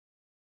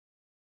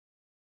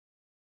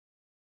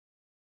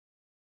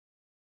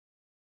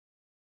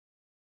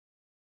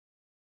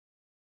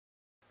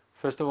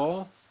First of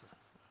all,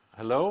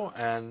 hello,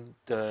 and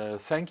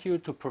thank you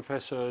to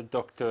Professor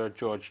Dr.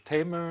 George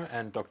Tamer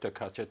and Dr.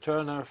 Katja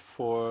Turner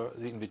for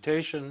the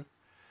invitation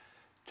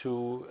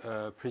to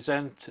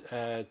present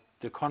at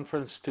the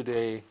conference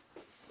today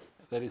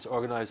that is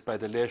organized by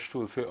the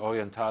Lehrstuhl für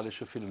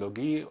Orientalische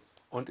Philologie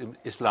und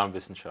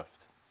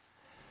Islamwissenschaft.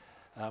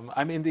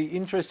 I'm in the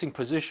interesting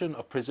position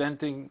of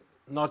presenting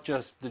not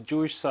just the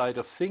Jewish side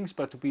of things,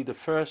 but to be the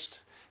first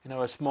in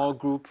our small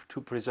group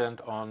to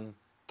present on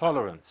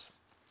tolerance.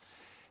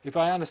 If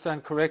I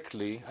understand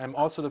correctly, I'm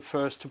also the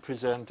first to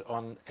present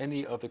on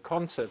any of the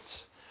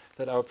concepts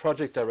that our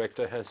project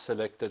director has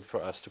selected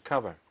for us to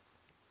cover.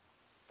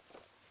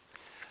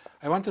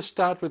 I want to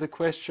start with the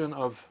question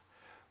of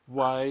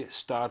why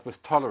start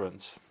with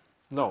tolerance.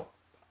 No,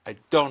 I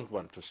don't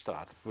want to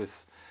start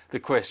with the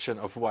question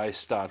of why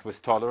start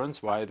with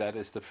tolerance, why that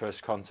is the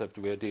first concept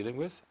we are dealing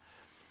with.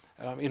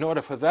 In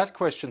order for that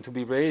question to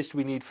be raised,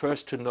 we need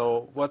first to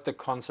know what the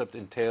concept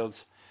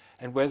entails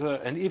and whether,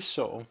 and if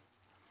so,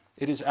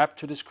 it is apt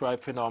to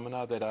describe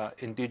phenomena that are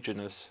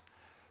indigenous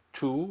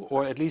to,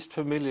 or at least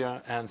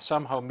familiar and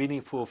somehow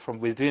meaningful from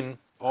within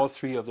all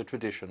three of the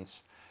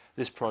traditions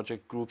this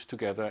project groups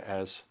together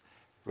as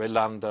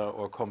relanda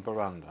or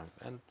comparanda.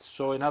 And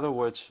so, in other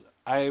words,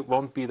 I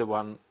won't be the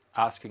one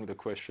asking the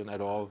question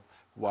at all,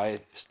 why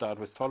start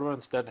with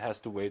tolerance? That has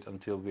to wait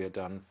until we are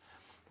done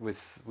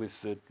with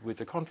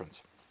the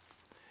conference.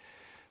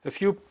 A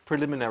few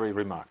preliminary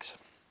remarks.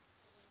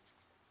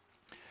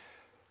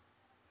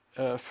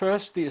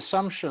 First, the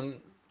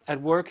assumption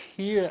at work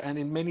here and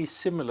in many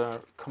similar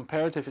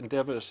comparative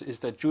endeavors is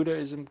that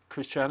Judaism,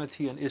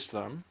 Christianity and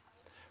Islam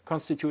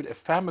constitute a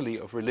family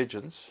of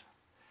religions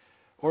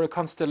or a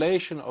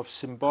constellation of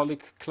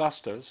symbolic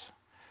clusters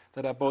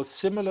that are both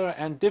similar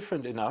and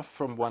different enough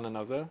from one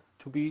another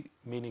to be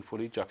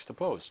meaningfully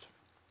juxtaposed.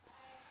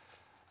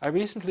 I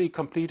recently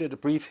completed a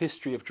brief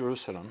history of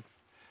Jerusalem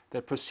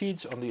that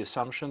proceeds on the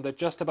assumption that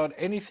just about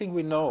anything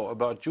we know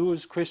about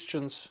Jews,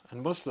 Christians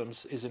and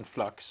Muslims is in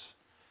flux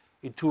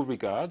in two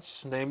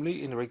regards,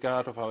 namely in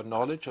regard of our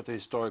knowledge of the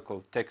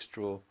historical,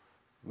 textual,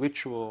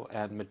 ritual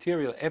and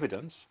material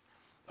evidence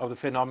of the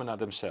phenomena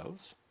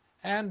themselves,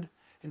 and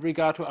in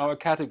regard to our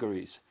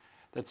categories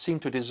that seem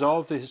to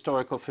dissolve the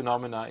historical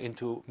phenomena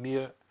into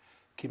mere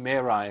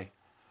chimerae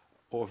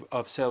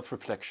of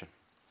self-reflection.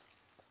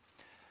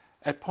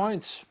 At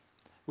points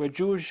where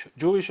Jewish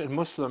and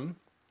Muslim,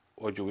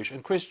 or Jewish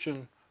and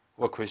Christian,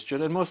 or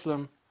Christian and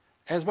Muslim,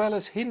 as well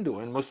as Hindu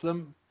and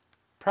Muslim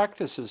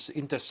practices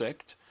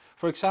intersect,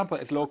 for example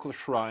at local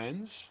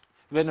shrines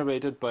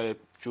venerated by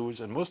Jews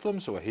and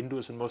Muslims, or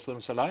Hindus and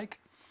Muslims alike,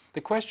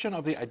 the question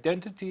of the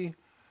identity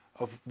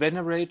of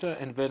venerator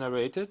and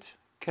venerated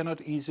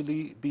cannot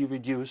easily be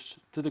reduced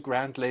to the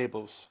grand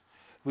labels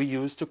we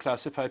use to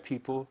classify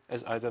people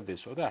as either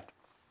this or that.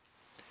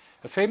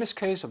 A famous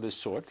case of this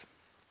sort,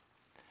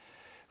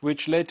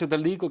 which led to the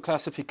legal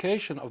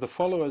classification of the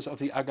followers of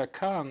the Aga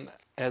Khan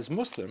as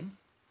Muslim,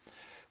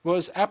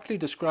 was aptly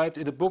described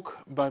in a book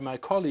by my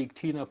colleague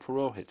Tina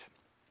Purohit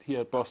here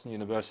at Boston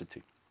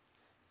University.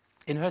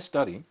 In her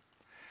study,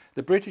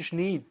 the British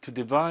need to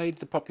divide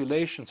the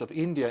populations of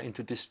India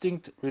into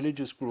distinct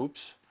religious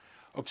groups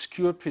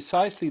obscured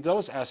precisely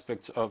those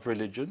aspects of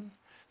religion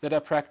that are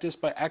practiced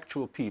by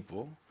actual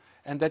people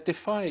and that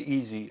defy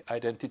easy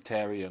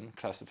identitarian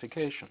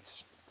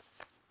classifications.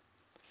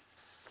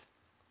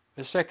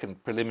 A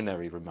second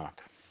preliminary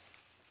remark.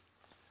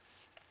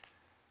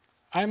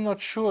 I am not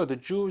sure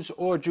that Jews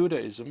or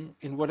Judaism,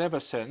 in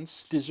whatever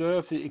sense,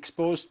 deserve the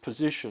exposed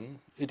position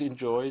it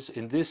enjoys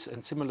in this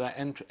and similar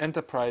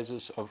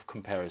enterprises of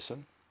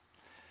comparison.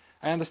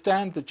 I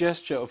understand the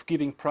gesture of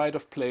giving pride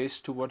of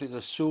place to what is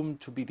assumed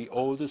to be the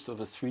oldest of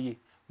the three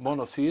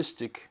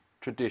monotheistic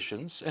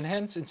traditions, and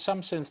hence in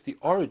some sense the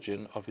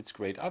origin of its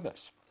great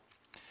others,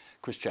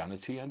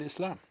 Christianity and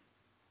Islam.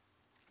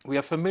 We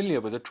are familiar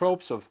with the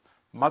tropes of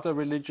mother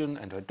religion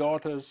and her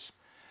daughters,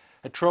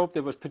 a trope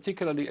that was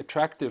particularly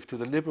attractive to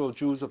the liberal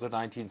Jews of the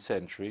 19th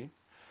century,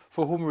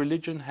 for whom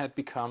religion had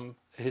become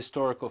a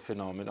historical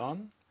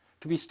phenomenon,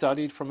 to be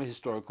studied from a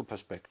historical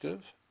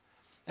perspective,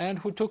 and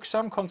who took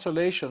some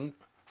consolation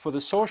for the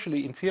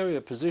socially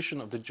inferior position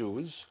of the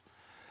Jews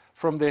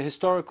from their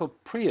historical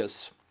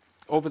prius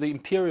over the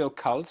imperial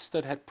cults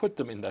that had put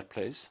them in that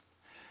place,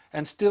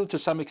 and still to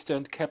some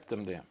extent kept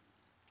them there.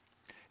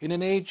 In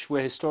an age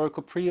where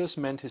historical prius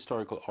meant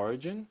historical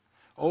origin,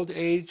 old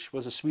age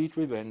was a sweet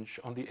revenge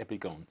on the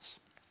epigones.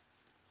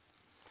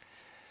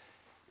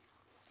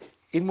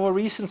 In more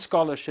recent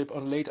scholarship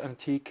on late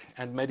antique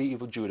and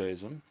medieval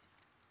Judaism,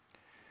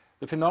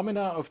 the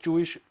phenomena of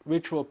Jewish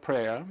ritual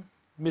prayer,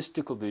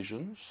 mystical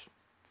visions,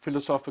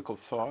 philosophical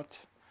thought,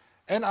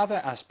 and other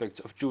aspects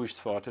of Jewish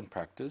thought and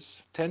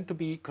practice tend to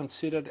be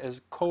considered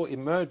as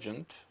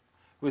co-emergent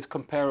with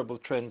comparable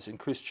trends in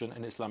Christian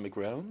and Islamic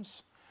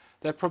realms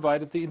that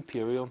provided the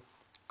imperial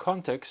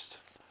context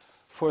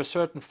for a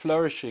certain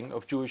flourishing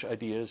of Jewish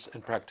ideas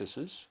and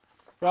practices,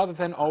 rather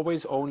than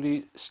always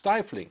only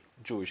stifling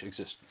Jewish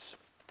existence.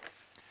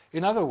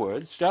 In other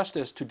words, just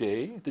as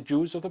today the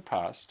Jews of the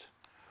past,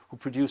 who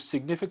produced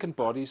significant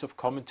bodies of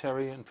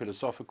commentary and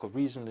philosophical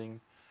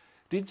reasoning,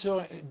 did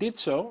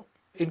so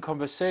in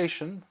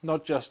conversation,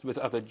 not just with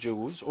other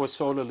Jews or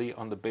solely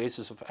on the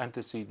basis of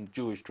antecedent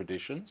Jewish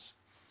traditions,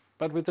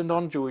 but with the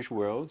non-Jewish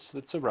worlds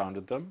that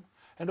surrounded them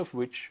and of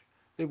which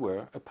they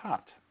were a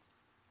part.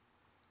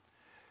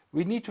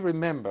 We need to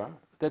remember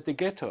that the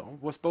ghetto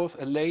was both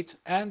a late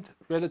and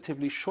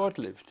relatively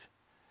short-lived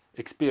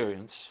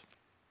experience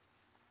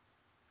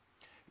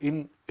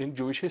in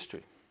Jewish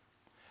history.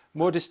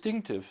 More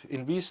distinctive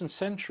in recent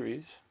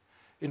centuries,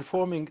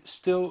 informing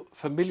still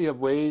familiar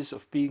ways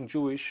of being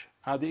Jewish,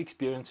 are the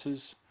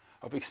experiences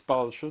of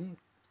expulsion,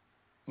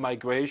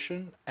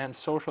 migration and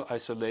social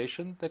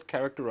isolation that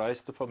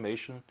characterized the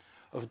formation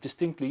of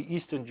distinctly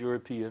Eastern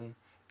European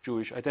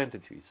Jewish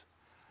identities.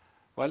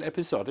 While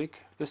episodic,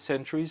 the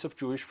centuries of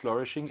Jewish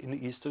flourishing in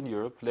Eastern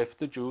Europe left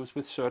the Jews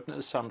with certain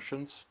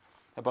assumptions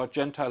about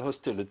Gentile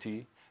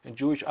hostility and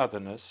Jewish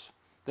otherness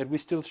that we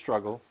still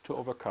struggle to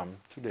overcome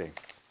today.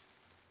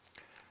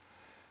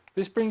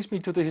 This brings me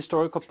to the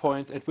historical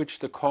point at which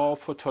the call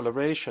for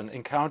toleration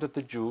encountered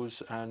the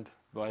Jews and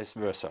vice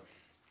versa.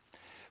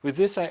 With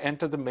this I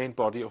enter the main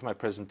body of my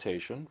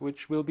presentation,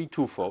 which will be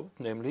twofold,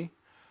 namely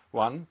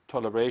 1.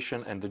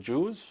 Toleration and the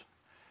Jews,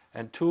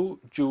 and 2.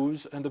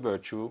 Jews and the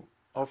virtue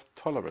of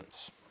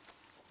tolerance.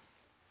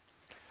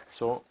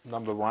 So,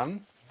 number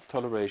 1,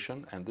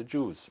 toleration and the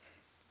Jews.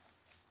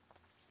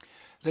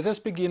 Let us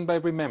begin by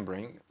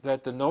remembering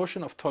that the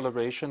notion of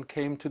toleration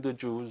came to the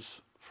Jews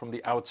from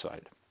the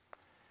outside.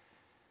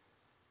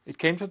 It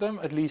came to them,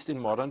 at least in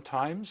modern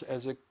times,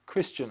 as a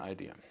Christian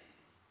idea.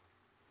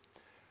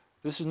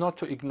 This is not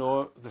to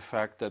ignore the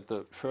fact that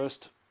the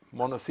first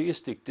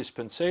monotheistic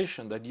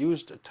dispensation that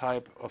used a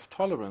type of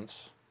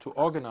tolerance to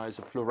organize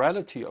a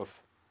plurality of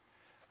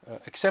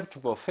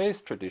acceptable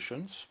faith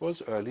traditions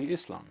was early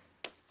Islam.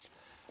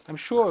 I'm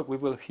sure we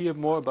will hear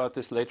more about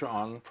this later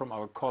on from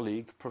our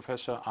colleague,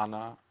 Professor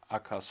Anna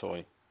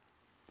Akasoy.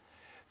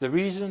 The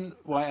reason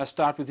why I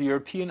start with the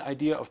European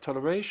idea of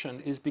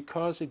toleration is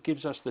because it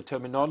gives us the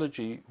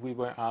terminology we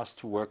were asked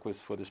to work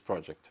with for this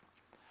project.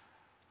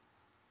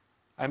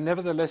 I'm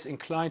nevertheless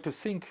inclined to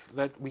think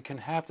that we can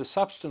have the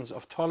substance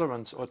of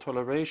tolerance or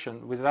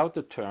toleration without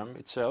the term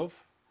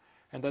itself,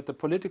 and that the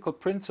political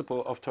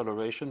principle of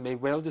toleration may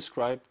well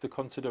describe the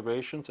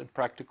considerations and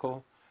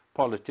practical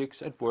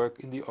politics at work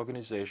in the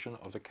organization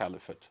of the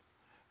Caliphate,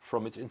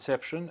 from its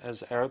inception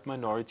as Arab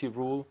minority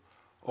rule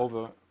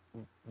over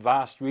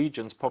vast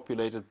regions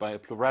populated by a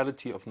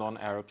plurality of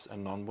non-Arabs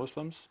and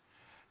non-Muslims,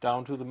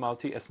 down to the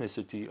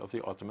multi-ethnicity of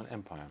the Ottoman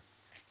Empire.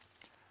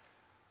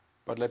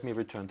 But let me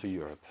return to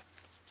Europe.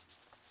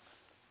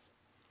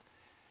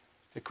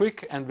 A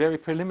quick and very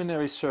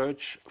preliminary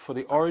search for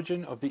the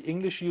origin of the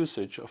English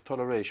usage of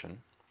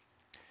toleration,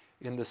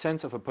 in the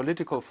sense of a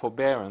political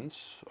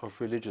forbearance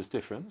of religious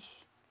difference,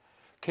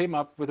 came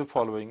up with the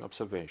following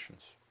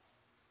observations.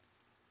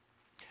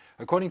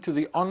 According to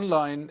the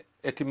online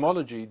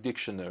etymology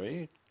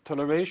dictionary,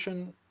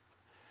 toleration,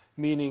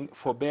 meaning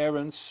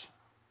forbearance,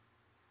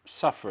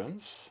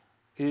 sufferance,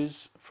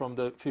 is from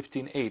the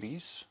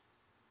 1580s,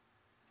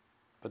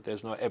 but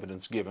there's no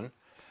evidence given.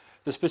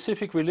 The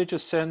specific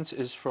religious sense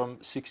is from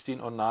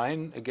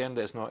 1609. Again,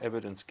 there's no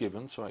evidence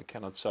given, so I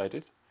cannot cite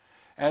it.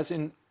 As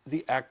in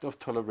the Act of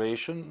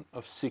Toleration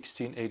of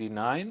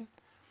 1689,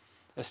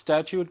 a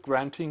statute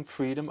granting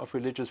freedom of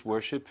religious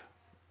worship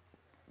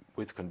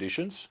with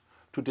conditions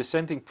to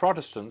dissenting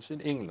Protestants in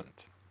England.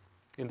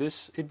 In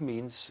this, it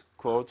means,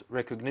 quote,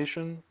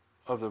 recognition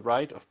of the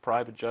right of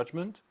private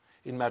judgment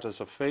in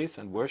matters of faith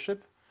and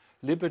worship,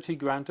 liberty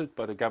granted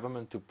by the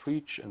government to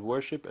preach and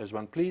worship as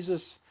one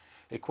pleases,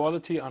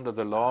 equality under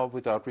the law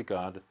without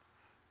regard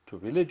to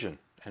religion,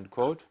 end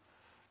quote.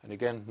 And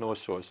again, no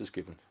source is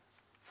given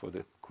for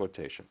the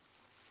quotation.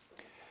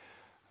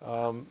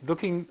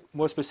 Looking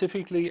more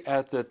specifically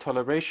at the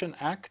Toleration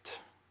Act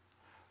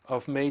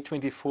of May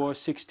 24,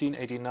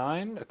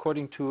 1689,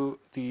 according to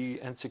the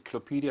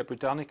Encyclopedia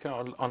Britannica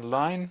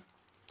online,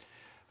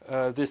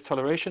 this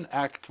Toleration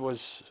Act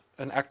was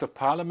an act of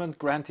Parliament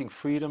granting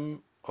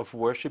freedom of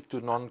worship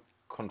to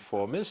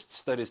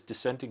non-conformists, that is,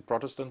 dissenting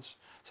Protestants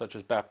such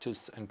as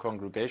Baptists and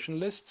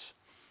Congregationalists.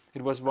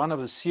 It was one of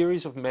a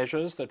series of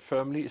measures that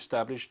firmly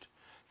established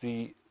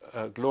the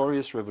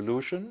Glorious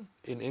Revolution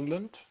in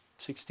England,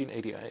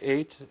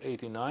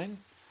 1688-89.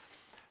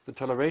 The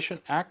Toleration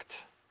Act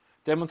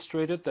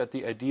demonstrated that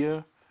the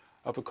idea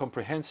of a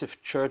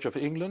comprehensive Church of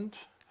England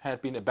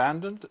had been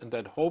abandoned and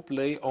that hope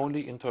lay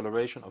only in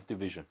toleration of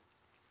division.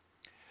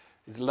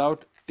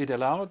 It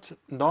allowed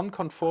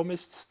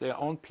non-conformists their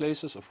own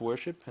places of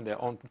worship and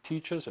their own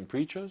teachers and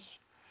preachers,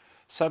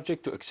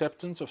 subject to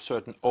acceptance of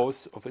certain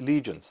oaths of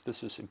allegiance.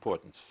 This is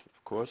important,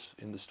 of course,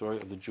 in the story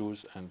of the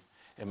Jews and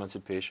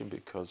emancipation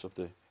because of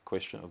the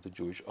question of the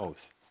Jewish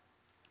oath.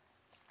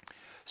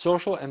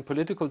 Social and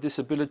political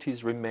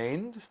disabilities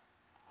remained,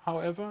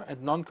 however,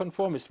 and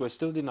non-conformists were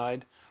still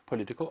denied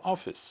political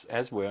office,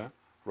 as were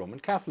Roman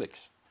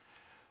Catholics.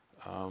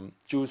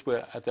 Jews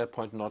were at that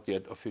point not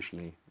yet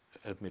officially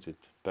admitted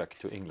back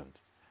to England.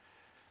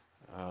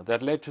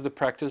 That led to the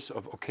practice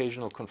of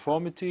occasional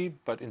conformity,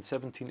 but in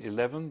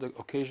 1711 the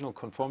Occasional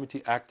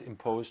Conformity Act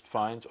imposed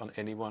fines on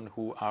anyone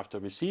who, after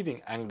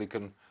receiving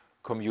Anglican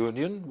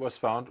communion, was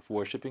found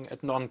worshipping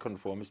at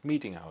nonconformist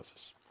meeting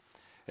houses,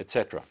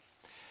 etc.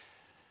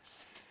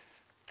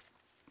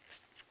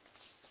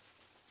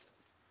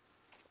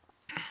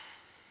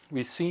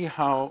 We see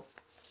how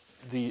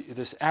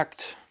this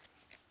act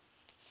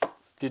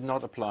did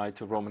not apply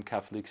to Roman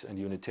Catholics and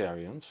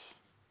Unitarians.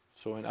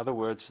 So in other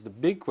words, the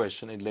big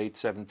question in late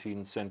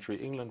 17th century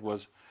England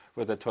was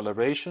whether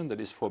toleration, that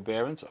is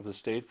forbearance of the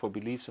state for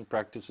beliefs and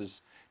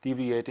practices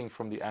deviating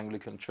from the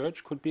Anglican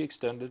Church, could be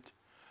extended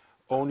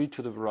only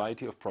to the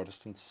variety of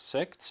Protestant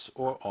sects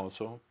or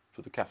also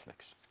to the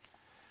Catholics.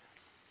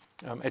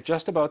 At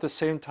just about the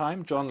same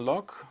time, John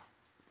Locke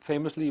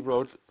famously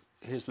wrote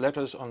his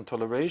letters on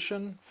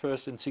toleration,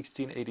 first in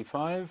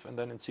 1685 and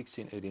then in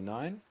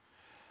 1689.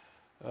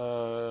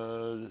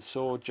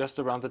 So just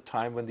around the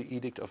time when the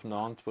Edict of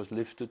Nantes was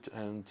lifted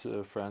and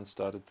France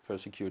started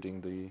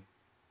persecuting the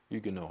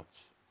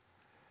Huguenots.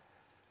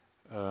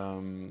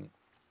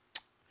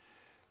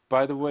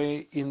 By the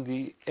way, in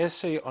the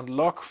essay on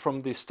Locke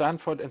from the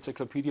Stanford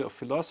Encyclopedia of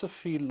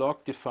Philosophy,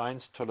 Locke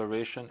defines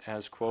toleration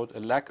as, quote, a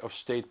lack of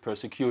state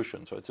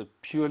persecution. So it's a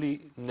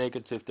purely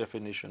negative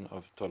definition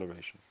of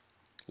toleration.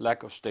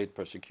 Lack of state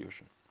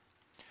persecution.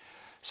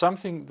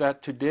 Something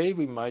that today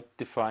we might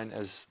define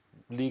as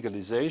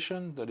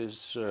legalization. That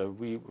is,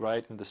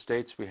 right in the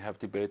States we have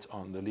debates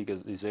on the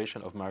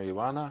legalization of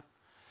marijuana,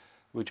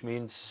 which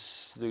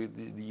means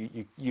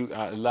you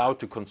are allowed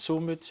to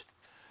consume it.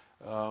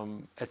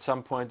 At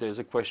some point there's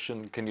a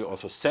question, can you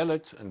also sell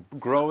it and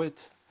grow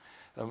it?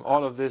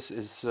 All of this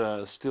is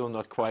still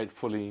not quite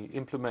fully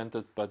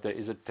implemented, but there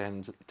is a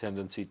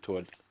tendency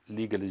toward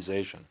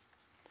legalization.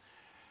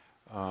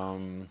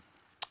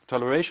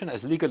 Toleration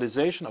as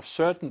legalization of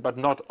certain but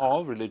not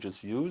all religious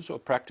views or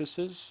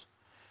practices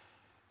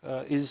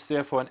is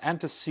therefore an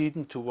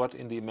antecedent to what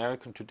in the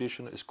American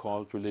tradition is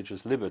called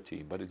religious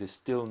liberty, but it is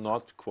still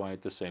not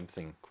quite the same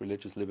thing.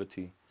 Religious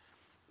liberty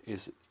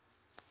is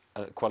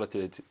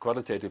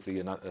qualitatively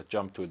a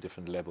jump to a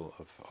different level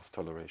of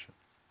toleration.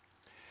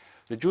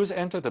 The Jews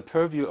enter the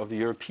purview of the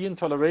European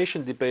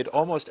toleration debate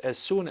almost as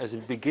soon as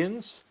it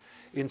begins.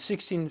 In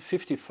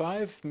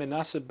 1655,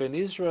 Manasseh ben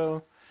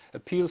Israel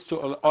appeals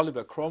to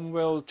Oliver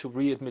Cromwell to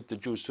readmit the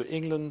Jews to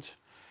England.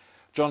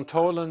 John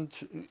Toland,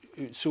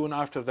 soon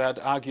after that,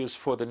 argues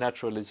for the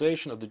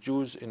naturalization of the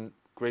Jews in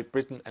Great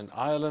Britain and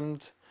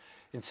Ireland.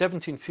 In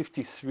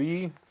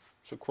 1753,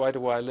 so quite a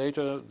while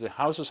later, the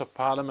Houses of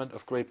Parliament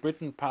of Great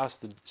Britain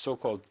passed the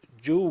so-called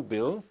Jew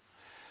Bill,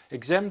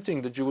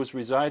 exempting the Jews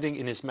residing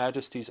in His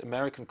Majesty's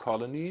American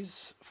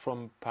colonies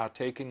from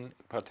partaking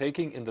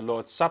in the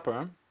Lord's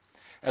Supper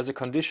as a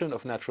condition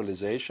of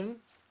naturalization.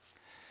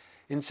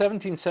 In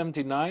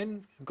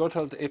 1779,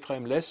 Gotthold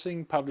Ephraim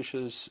Lessing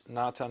publishes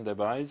Nathan der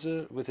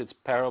Weise with its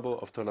Parable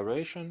of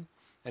Toleration,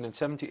 and in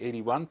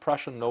 1781,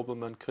 Prussian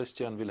nobleman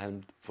Christian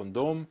Wilhelm von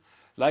Dohm,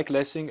 like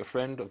Lessing, a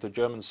friend of the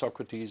German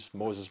Socrates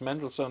Moses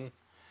Mendelssohn,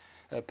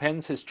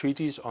 pens his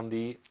treatise on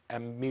the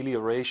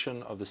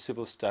amelioration of the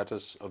civil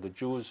status of the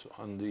Jews,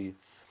 on the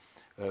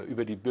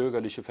über die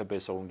bürgerliche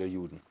Verbesserung der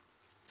Juden.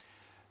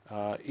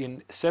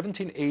 In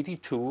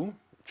 1782,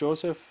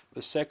 Joseph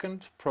II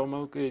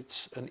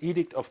promulgates an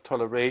edict of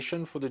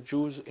toleration for the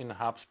Jews in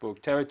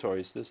Habsburg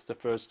territories. This is the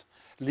first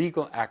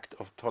legal act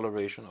of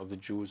toleration of the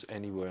Jews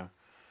anywhere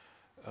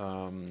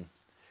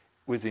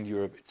within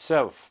Europe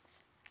itself.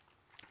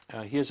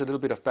 Here's a little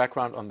bit of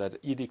background on that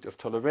edict of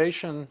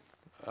toleration,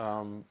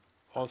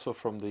 also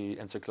from the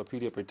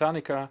Encyclopedia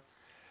Britannica,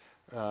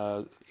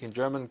 in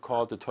German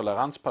called the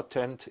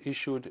Toleranzpatent,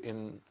 issued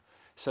in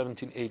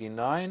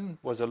 1789,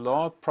 was a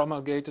law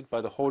promulgated by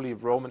the Holy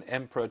Roman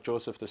Emperor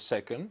Joseph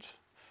II,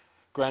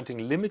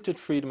 granting limited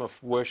freedom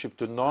of worship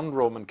to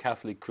non-Roman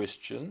Catholic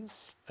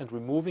Christians and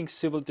removing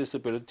civil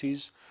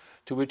disabilities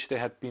to which they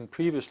had been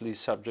previously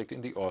subject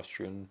in the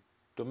Austrian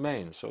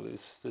domain. So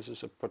this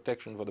is a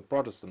protection for the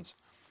Protestants,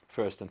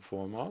 first and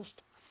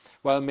foremost,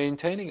 while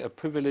maintaining a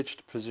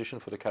privileged position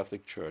for the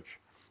Catholic Church.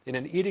 In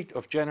an edict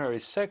of January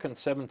 2nd,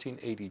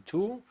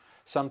 1782,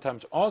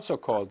 sometimes also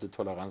called the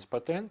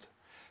Toleranzpatent,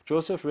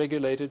 Joseph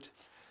regulated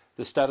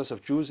the status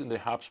of Jews in the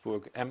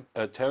Habsburg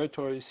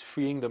territories,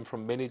 freeing them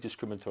from many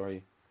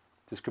discriminatory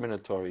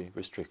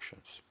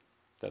restrictions.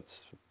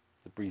 That's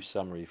the brief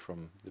summary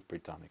from the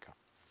Britannica.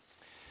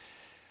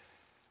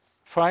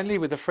 Finally,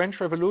 with the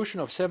French Revolution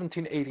of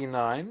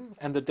 1789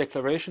 and the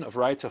Declaration of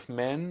Rights of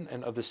Men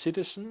and of the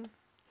Citizen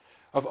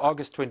of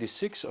August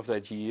 26 of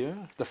that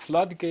year, the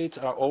floodgates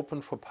are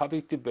open for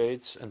public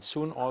debates and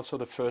soon also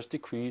the first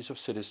decrees of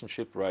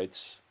citizenship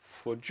rights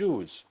for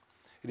Jews.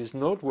 It is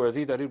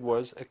noteworthy that it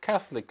was a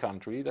Catholic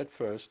country that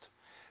first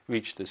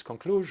reached this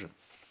conclusion.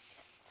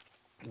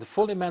 The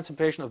full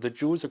emancipation of the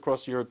Jews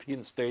across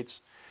European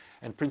states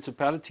and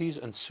principalities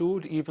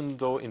ensued, even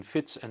though in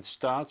fits and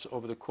starts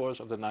over the course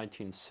of the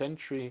 19th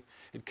century.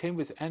 It came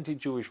with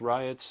anti-Jewish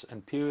riots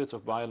and periods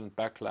of violent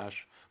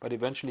backlash, but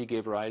eventually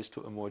gave rise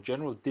to a more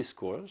general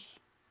discourse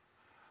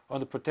on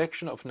the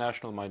protection of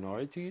national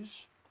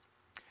minorities,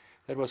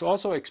 that was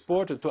also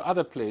exported to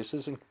other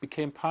places and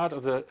became part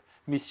of the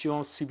mission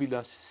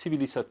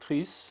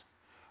civilisatrice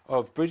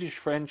of British,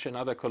 French and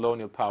other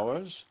colonial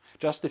powers,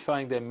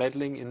 justifying their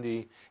meddling in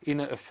the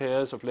inner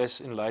affairs of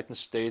less enlightened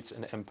states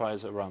and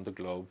empires around the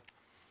globe,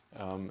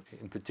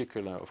 in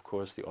particular, of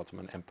course, the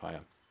Ottoman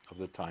Empire of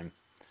the time.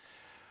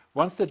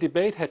 Once the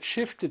debate had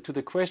shifted to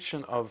the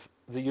question of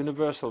the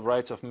universal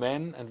rights of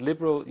men and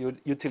liberal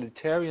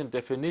utilitarian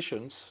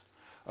definitions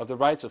of the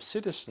rights of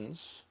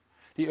citizens,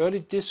 the early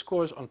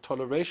discourse on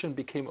toleration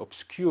became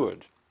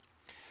obscured.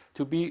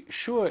 To be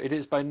sure, it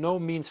is by no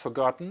means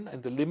forgotten,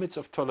 and the limits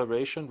of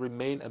toleration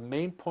remain a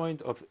main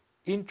point of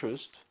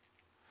interest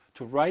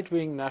to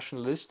right-wing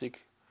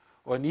nationalistic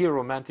or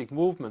neo-romantic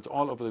movements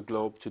all over the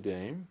globe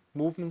today,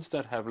 movements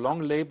that have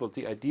long labeled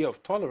the idea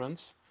of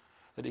tolerance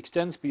that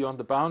extends beyond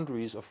the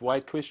boundaries of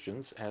white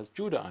Christians as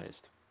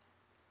Judaized.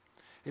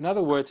 In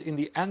other words, in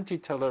the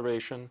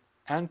anti-toleration,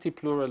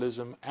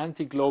 anti-pluralism,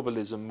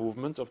 anti-globalism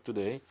movements of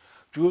today,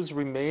 Jews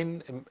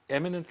remain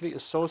eminently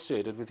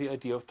associated with the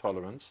idea of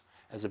tolerance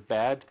as a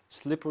bad,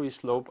 slippery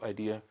slope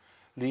idea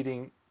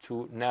leading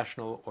to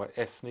national or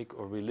ethnic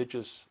or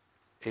religious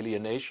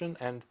alienation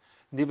and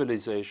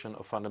nivelization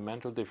of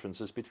fundamental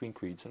differences between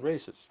creeds and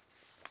races.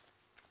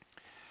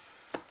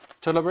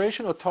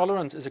 Toleration or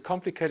tolerance is a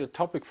complicated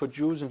topic for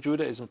Jews and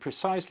Judaism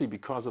precisely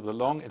because of the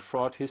long and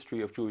fraught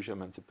history of Jewish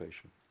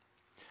emancipation.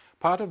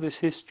 Part of this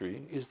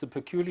history is the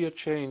peculiar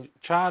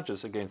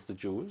charges against the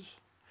Jews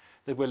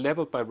that were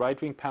leveled by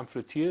right-wing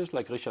pamphleteers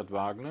like Richard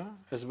Wagner,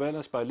 as well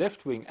as by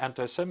left-wing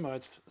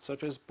anti-Semites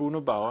such as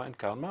Bruno Bauer and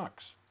Karl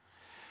Marx.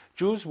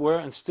 Jews were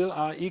and still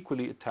are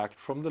equally attacked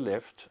from the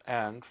left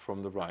and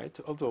from the right,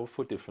 although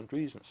for different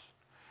reasons.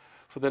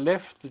 For the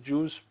left, the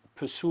Jews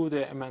pursue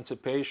their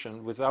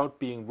emancipation without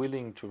being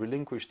willing to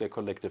relinquish their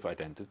collective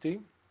identity.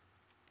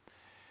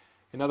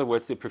 In other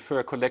words, they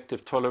prefer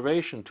collective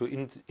toleration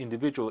to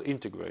individual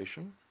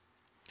integration.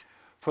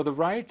 For the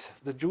right,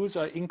 the Jews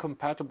are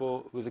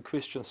incompatible with the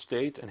Christian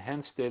state, and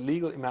hence their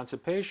legal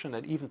emancipation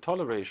and even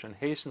toleration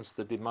hastens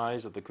the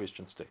demise of the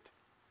Christian state.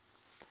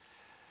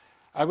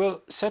 I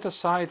will set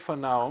aside for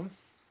now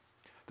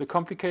the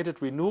complicated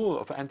renewal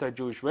of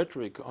anti-Jewish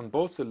rhetoric on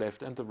both the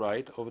left and the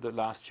right over the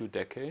last few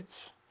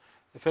decades,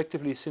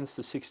 effectively since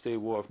the Six-Day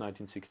War of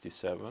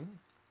 1967,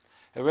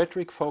 a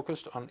rhetoric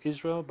focused on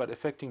Israel but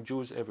affecting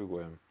Jews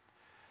everywhere.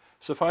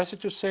 Suffice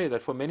it to say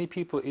that for many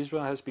people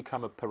Israel has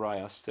become a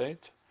pariah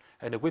state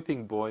and a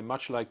whipping boy,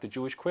 much like the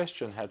Jewish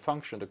question had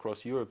functioned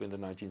across Europe in the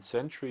 19th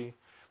century,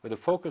 with a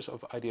focus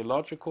of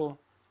ideological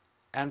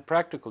and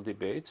practical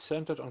debates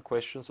centered on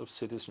questions of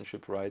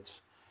citizenship rights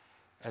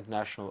and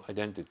national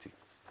identity.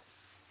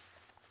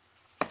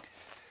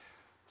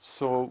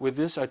 So with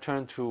this I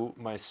turn to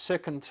my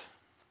second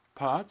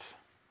part,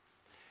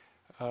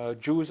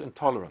 Jews and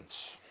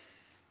tolerance.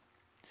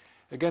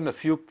 Again, a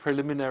few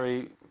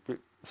preliminary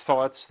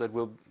thoughts that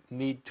will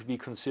need to be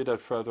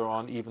considered further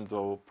on, even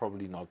though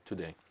probably not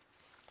today.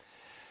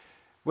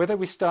 Whether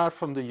we start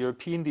from the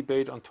European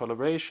debate on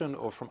toleration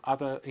or from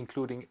other,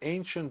 including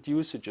ancient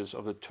usages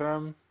of the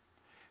term,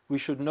 we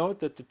should note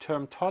that the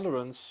term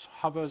tolerance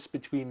hovers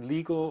between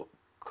legal,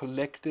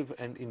 collective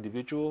and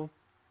individual,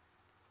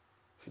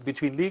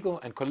 between legal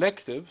and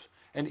collective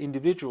and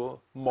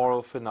individual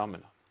moral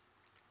phenomena.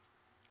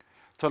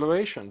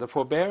 Toleration, the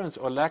forbearance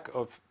or lack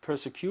of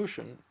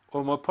persecution,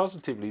 or more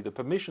positively the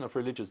permission of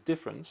religious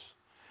difference,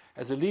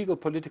 as a legal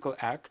political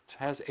act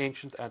has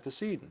ancient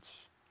antecedents.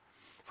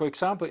 For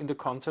example, in the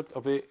concept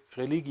of a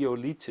religio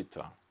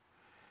licita.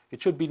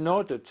 It should be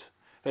noted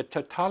that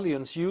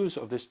Tertullian's use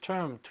of this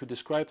term to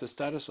describe the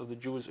status of the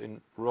Jews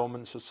in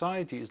Roman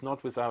society is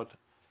not without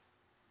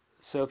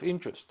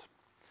self-interest.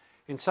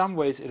 In some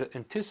ways it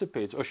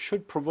anticipates or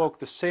should provoke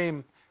the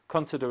same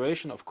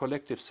consideration of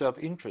collective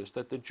self-interest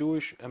that the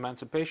Jewish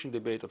emancipation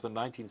debate of the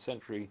 19th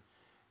century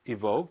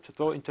evoked,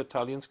 though in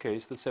Tertullian's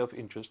case the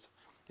self-interest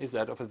is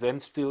that of a then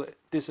still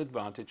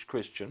disadvantaged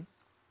Christian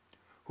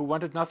who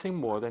wanted nothing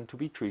more than to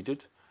be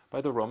treated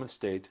by the Roman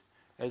state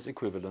as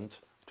equivalent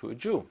to a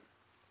Jew.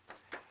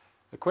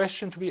 The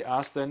question to be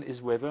asked then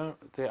is whether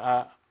there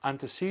are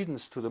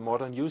antecedents to the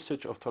modern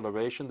usage of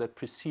toleration that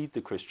precede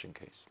the Christian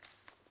case.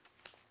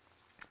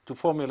 To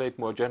formulate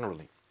more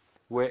generally,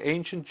 were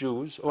ancient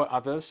Jews or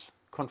others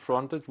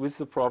confronted with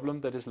the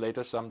problem that is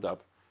later summed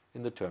up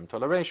in the term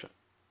toleration?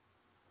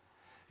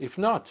 If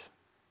not,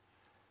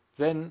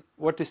 then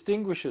what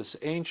distinguishes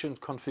ancient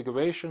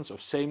configurations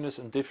of sameness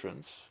and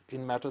difference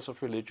in matters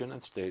of religion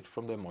and state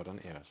from their modern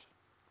heirs?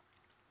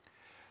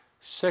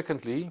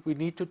 Secondly, we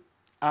need to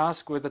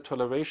ask whether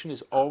toleration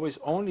is always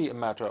only a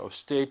matter of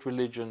state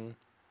religion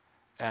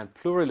and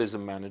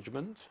pluralism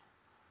management,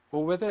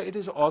 or whether it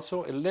is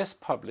also a less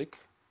public,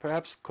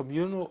 perhaps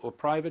communal or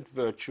private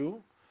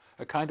virtue,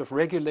 a kind of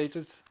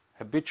regulated,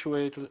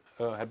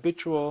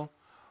 habitual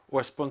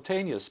or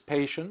spontaneous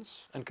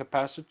patience and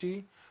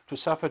capacity to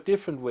suffer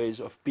different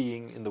ways of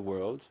being in the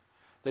world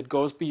that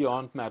goes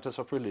beyond matters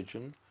of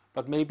religion,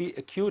 but may be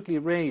acutely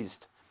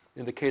raised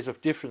in the case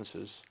of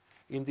differences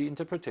in the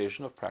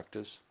interpretation of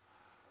practice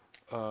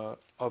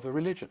of a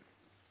religion.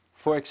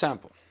 For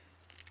example,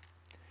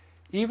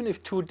 even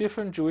if two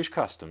different Jewish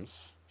customs,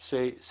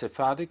 say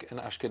Sephardic and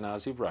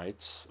Ashkenazi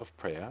rites of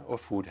prayer or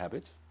food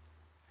habits,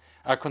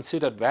 are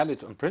considered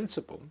valid on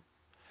principle,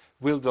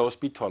 will those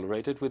be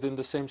tolerated within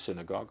the same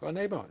synagogue or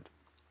neighborhood?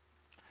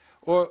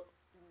 Or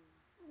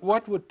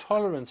what would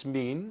tolerance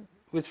mean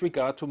with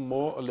regard to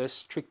more or less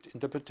strict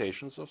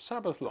interpretations of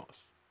Sabbath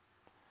laws?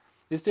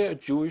 Is there a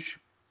Jewish,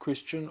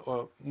 Christian,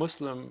 or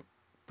Muslim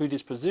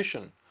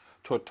predisposition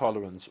toward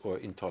tolerance or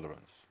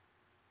intolerance?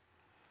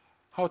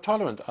 How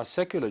tolerant are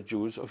secular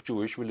Jews of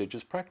Jewish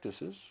religious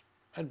practices,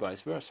 and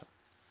vice versa?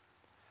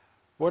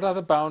 What are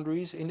the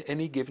boundaries in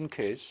any given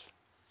case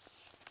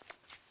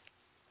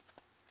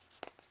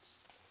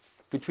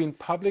between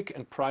public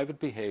and private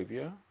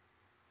behavior,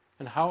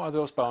 and how are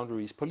those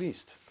boundaries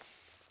policed?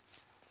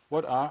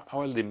 What are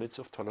our limits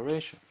of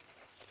toleration?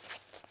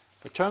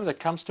 The term that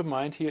comes to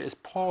mind here is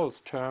Paul's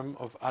term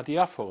of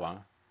adiaphora,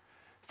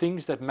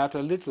 things that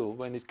matter little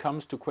when it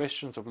comes to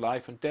questions of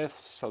life and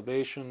death,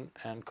 salvation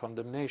and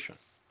condemnation.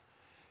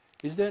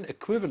 Is there an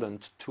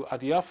equivalent to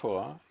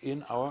adiaphora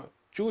in our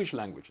Jewish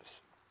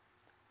languages?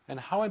 And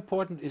how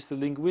important is the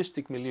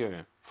linguistic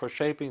milieu for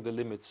shaping the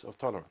limits of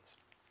tolerance?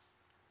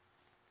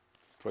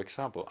 For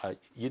example, are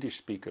Yiddish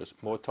speakers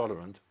more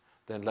tolerant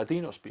than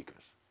Ladino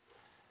speakers?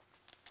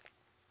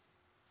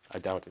 I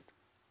doubt it.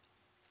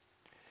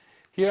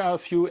 Here are a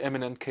few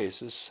eminent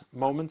cases,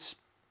 moments,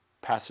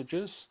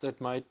 passages that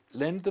might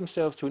lend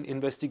themselves to an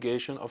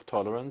investigation of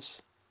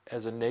tolerance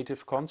as a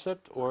native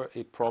concept or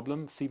a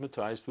problem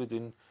thematized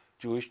within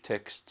Jewish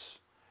texts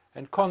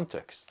and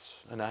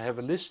contexts. And I have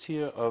a list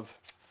here of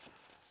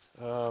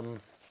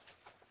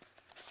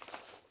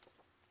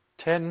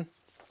 10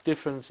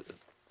 different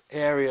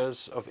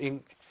areas of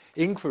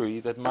inquiry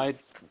that might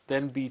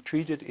then be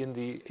treated in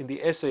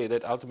the essay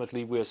that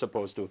ultimately we are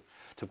supposed to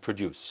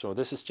produce. So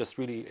this is just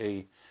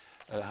really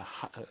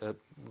a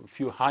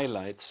few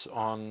highlights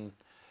on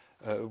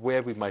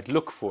where we might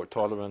look for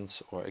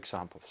tolerance or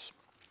examples.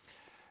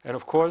 And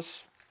of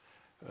course,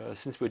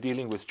 since we're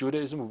dealing with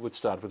Judaism, we would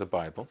start with the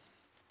Bible.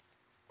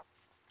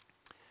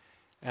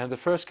 And the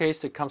first case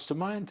that comes to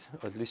mind,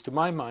 or at least to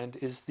my mind,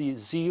 is the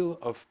zeal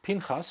of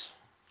Pinchas,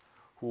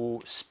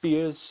 who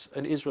spears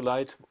an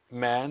Israelite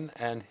man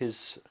and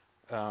his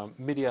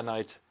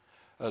Midianite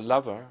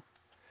lover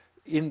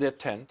in their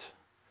tent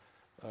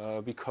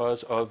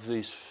because of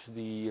the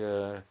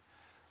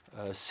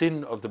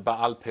sin of the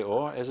Baal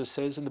Peor, as it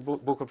says in the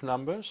book of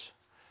Numbers.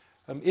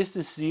 Is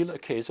this zeal a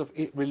case of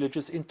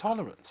religious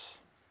intolerance?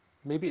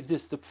 Maybe it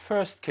is the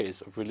first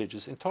case of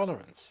religious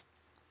intolerance.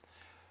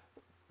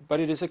 But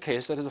it is a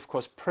case that is, of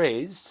course,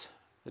 praised.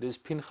 That is,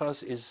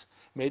 Pinchas is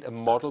made a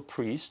model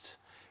priest.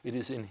 It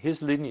is in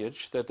his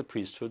lineage that the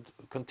priesthood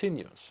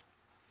continues.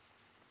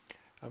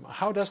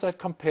 How does that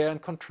compare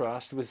and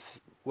contrast with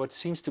what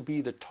seems to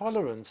be the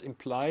tolerance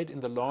implied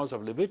in the laws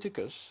of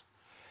Leviticus,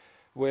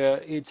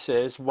 where it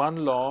says,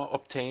 one law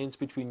obtains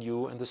between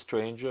you and the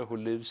stranger who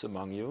lives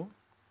among you,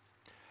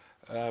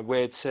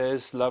 where it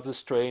says, love the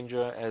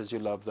stranger as you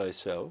love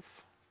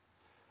thyself?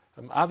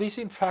 Are these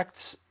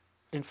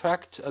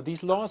are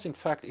these laws in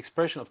fact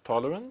expression of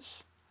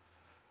tolerance,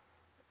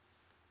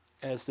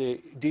 as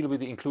they deal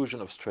with the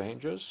inclusion of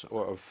strangers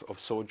or of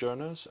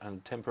sojourners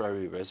and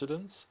temporary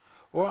residents?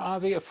 Or are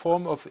they a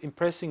form of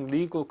impressing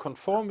legal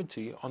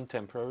conformity on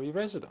temporary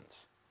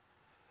residents?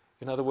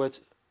 In other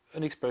words,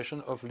 an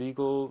expression of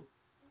legal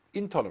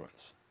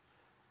intolerance.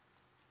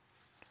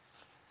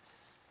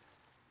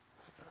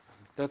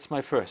 That's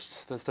the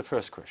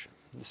first question.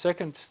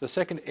 The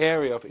second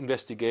area of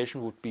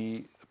investigation would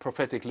be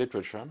prophetic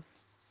literature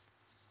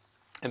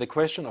and the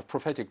question of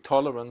prophetic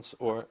tolerance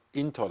or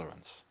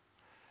intolerance.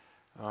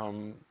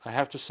 I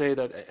have to say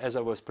that as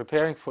I was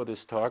preparing for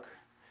this talk,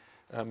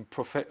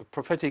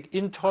 prophetic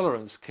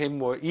intolerance came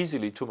more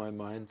easily to my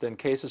mind than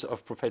cases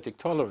of prophetic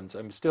tolerance.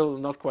 I'm still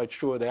not quite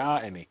sure there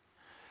are any.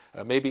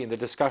 Maybe in the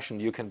discussion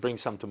you can bring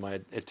some to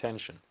my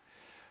attention.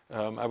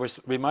 I was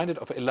reminded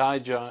of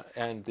Elijah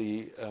and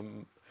the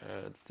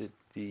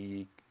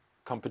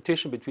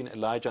competition between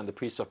Elijah and the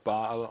priests of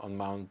Baal on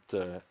Mount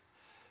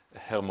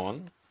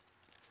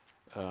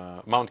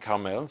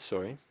Carmel,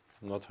 sorry,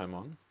 not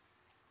Hermon.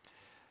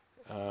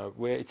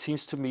 Where it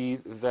seems to me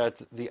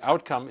that the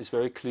outcome is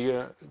very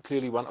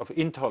clearly one of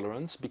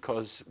intolerance,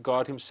 because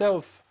God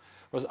himself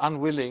was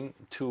unwilling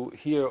to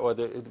hear, or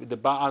the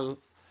Baal,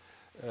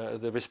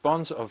 the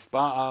response of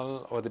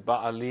Baal or the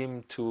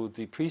Baalim to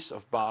the priests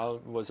of Baal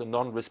was a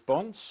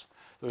non-response.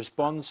 The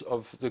response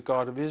of the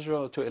God of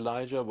Israel to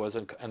Elijah was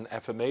an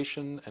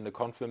affirmation and a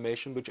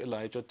confirmation, which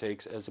Elijah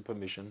takes as a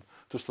permission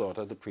to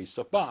slaughter the priests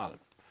of Baal.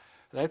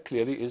 That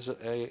clearly is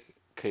a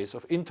case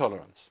of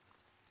intolerance,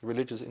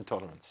 religious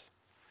intolerance.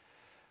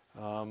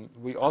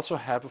 We also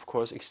have, of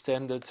course,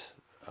 extended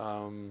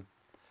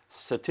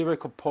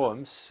satirical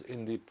poems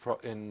in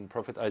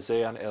Prophet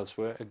Isaiah and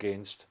elsewhere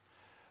against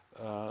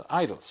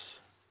idols.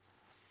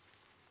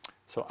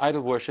 So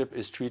idol worship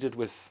is treated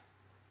with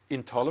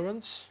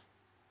intolerance,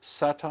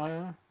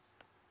 satire,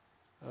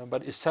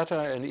 But is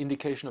satire an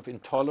indication of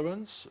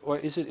intolerance, or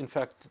is it in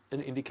fact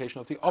an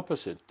indication of the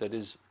opposite? That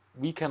is,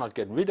 we cannot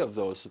get rid of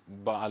those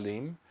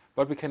Baalim,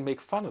 but we can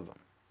make fun of them.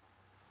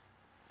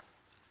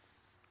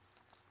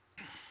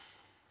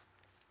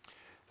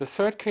 The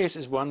third case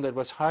is one that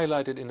was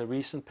highlighted in a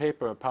recent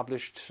paper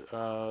published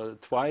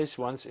twice,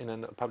 once in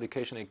a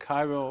publication in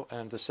Cairo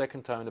and the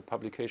second time in a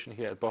publication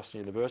here at Boston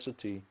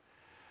University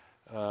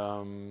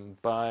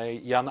by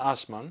Jan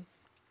Assmann,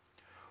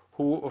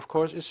 who of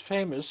course is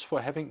famous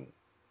for having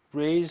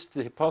raised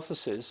the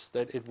hypothesis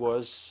that it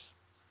was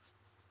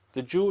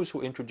the Jews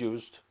who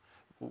introduced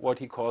what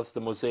he calls the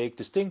Mosaic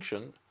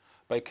distinction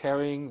by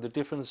carrying the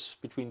difference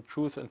between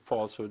truth and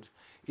falsehood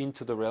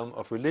into the realm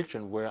of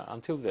religion, where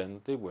until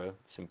then they were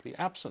simply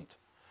absent.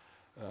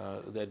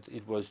 That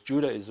it was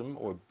Judaism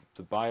or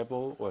the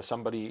Bible or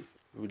somebody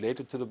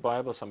related to the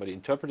Bible, somebody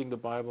interpreting the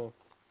Bible,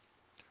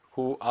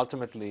 who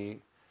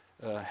ultimately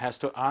has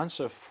to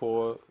answer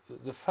for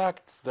the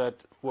fact that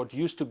what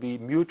used to be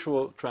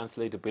mutual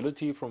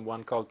translatability from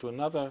one cult to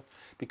another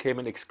became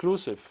an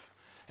exclusive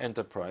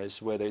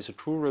enterprise where there is a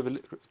true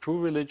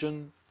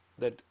religion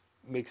that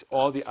makes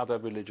all the other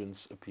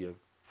religions appear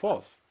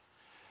false.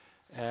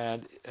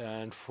 And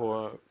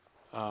for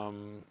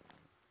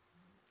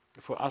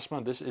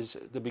Assmann, this is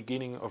the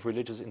beginning of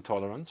religious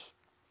intolerance,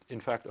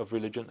 in fact, of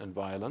religion and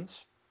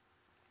violence.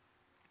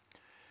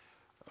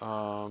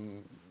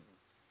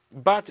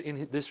 But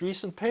in this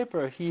recent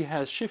paper, he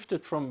has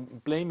shifted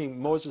from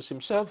blaming Moses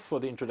himself for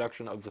the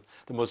introduction of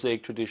the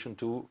Mosaic tradition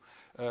to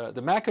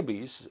the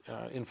Maccabees.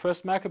 In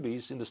First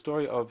Maccabees, in the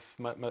story of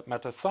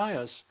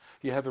Mattathias,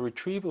 you have a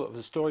retrieval of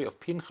the story of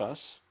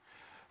Pinchas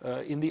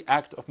in the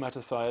act of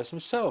Mattathias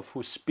himself,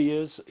 who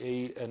spears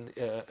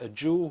a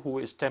Jew who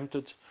is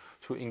tempted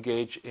to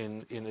engage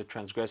in a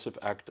transgressive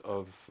act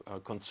of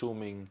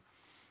consuming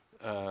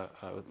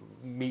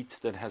meat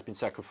that has been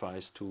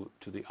sacrificed to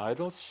the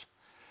idols.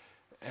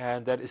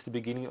 And that is the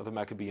beginning of the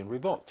Maccabean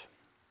revolt,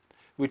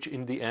 which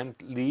in the end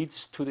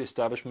leads to the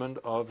establishment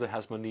of the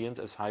Hasmoneans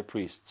as high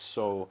priests.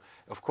 So,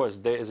 of course,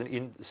 there is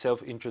an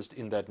self-interest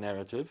in that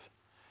narrative,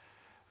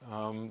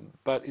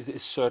 but it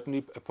is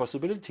certainly a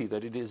possibility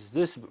that it is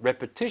this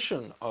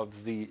repetition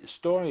of the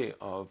story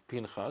of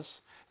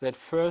Pinchas that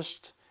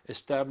first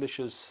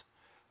establishes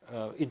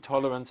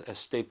intolerance as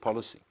state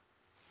policy.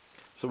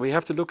 So we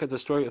have to look at the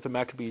story of the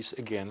Maccabees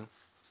again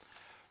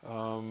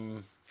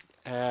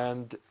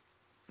and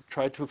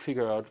try to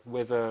figure out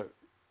whether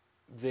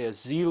their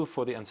zeal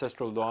for the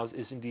ancestral laws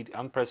is indeed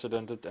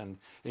unprecedented and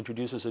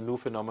introduces a new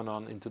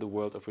phenomenon into the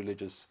world of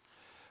religious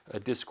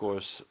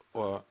discourse,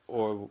 or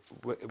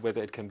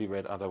whether it can be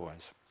read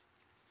otherwise.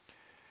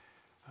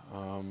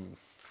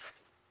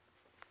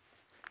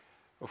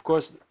 Of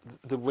course,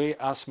 the way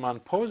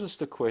Assmann poses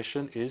the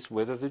question is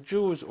whether the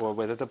Jews, or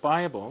whether the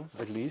Bible,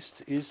 at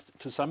least, is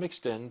to some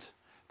extent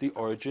the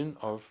origin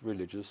of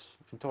religious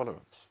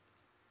intolerance.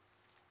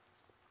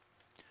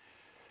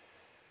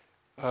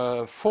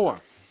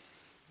 4.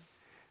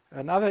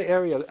 Another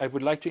area I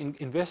would like to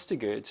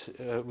investigate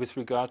with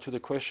regard to the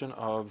question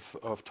of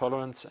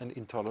tolerance and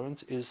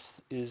intolerance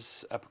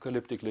is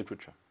apocalyptic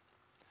literature.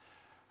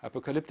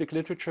 Apocalyptic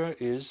literature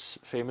is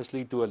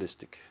famously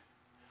dualistic.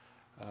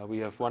 We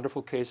have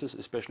wonderful cases,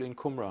 especially in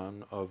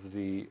Qumran, of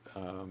the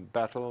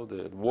battle,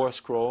 the war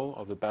scroll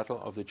of the battle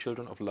of the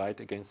children of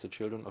light against the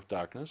children of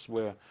darkness,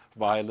 where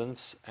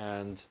violence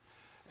and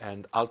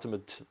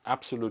ultimate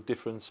absolute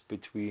difference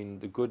between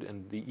the good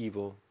and the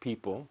evil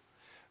people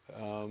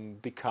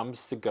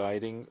becomes the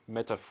guiding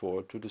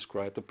metaphor to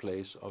describe the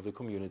place of the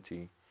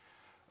community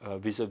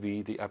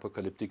vis-à-vis the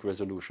apocalyptic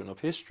resolution of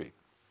history.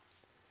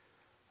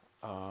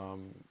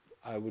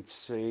 I would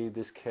say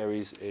this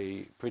carries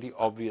a pretty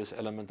obvious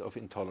element of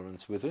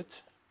intolerance with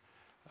it.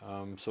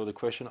 So the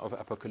question of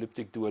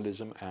apocalyptic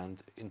dualism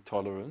and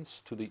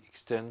intolerance, to the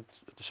extent,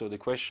 so the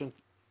question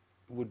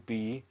would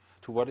be,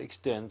 to what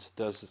extent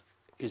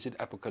is it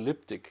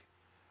apocalyptic,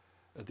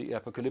 the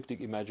apocalyptic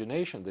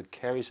imagination that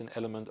carries an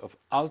element of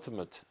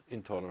ultimate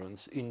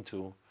intolerance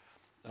into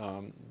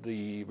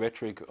the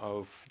rhetoric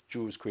of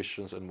Jews,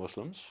 Christians and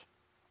Muslims.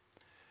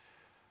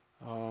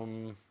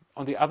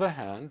 On the other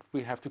hand,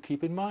 we have to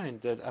keep in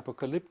mind that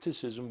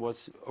apocalypticism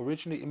was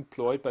originally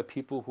employed by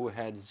people who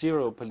had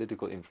zero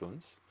political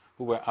influence,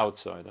 who were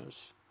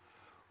outsiders,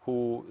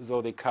 who,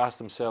 though they cast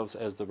themselves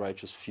as the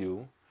righteous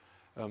few,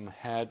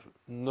 had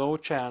no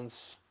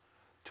chance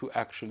to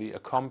actually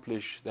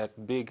accomplish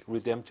that big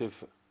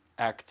redemptive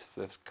act,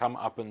 that's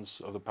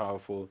comeuppance of the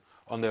powerful,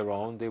 on their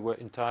own. They were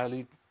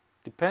entirely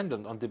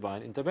dependent on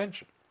divine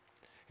intervention.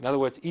 In other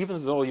words,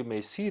 even though you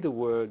may see the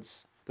world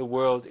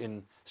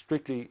in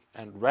strictly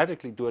and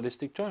radically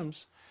dualistic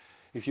terms,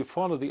 if you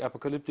follow the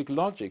apocalyptic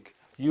logic,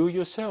 you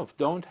yourself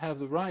don't have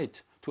the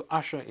right to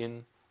usher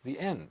in the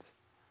end.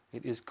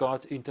 It is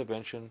God's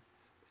intervention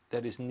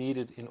that is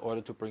needed in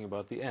order to bring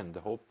about the end.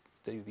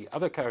 The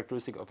other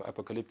characteristic of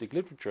apocalyptic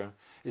literature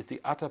is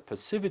the utter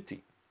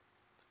passivity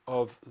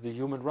of the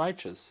human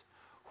righteous,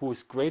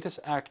 whose greatest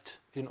act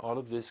in all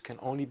of this can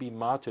only be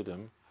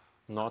martyrdom,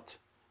 not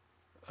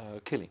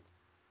killing.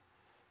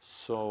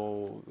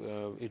 So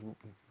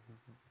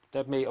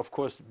that may, of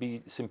course,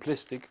 be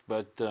simplistic,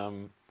 but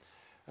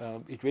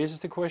it raises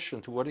the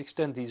question to what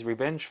extent these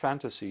revenge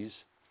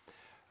fantasies,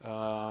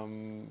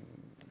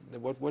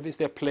 what is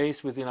their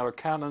place within our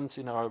canons,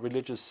 in our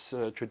religious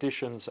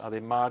traditions? Are they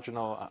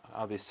marginal?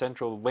 Are they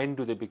central? When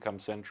do they become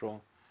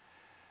central?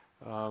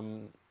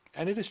 And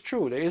it is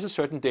true, there is a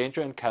certain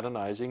danger in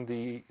canonizing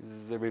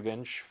the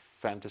revenge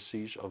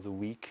fantasies of the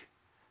weak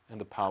and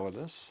the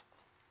powerless.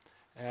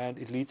 And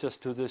it leads us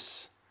to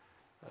this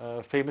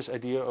famous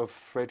idea of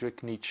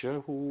Friedrich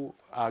Nietzsche, who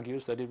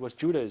argues that it was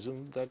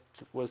Judaism that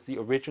was the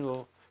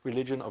original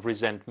religion of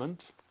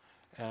resentment,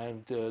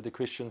 and the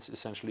Christians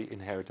essentially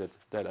inherited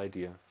that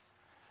idea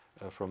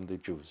from the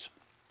Jews.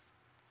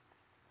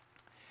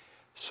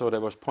 So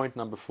that was point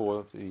number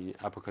 4, the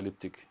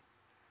apocalyptic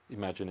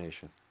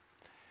imagination.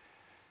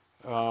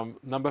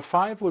 Number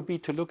 5 would be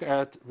to look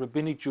at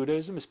Rabbinic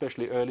Judaism,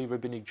 especially early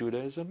Rabbinic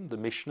Judaism, the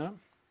Mishnah,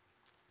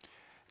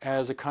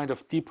 as a kind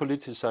of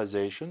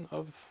depoliticization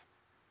of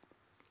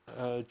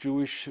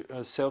Jewish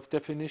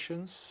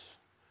self-definitions.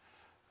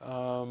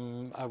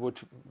 I would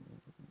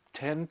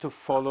tend to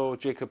follow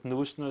Jacob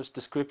Neusner's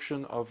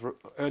description of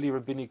early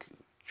Rabbinic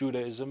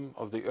Judaism,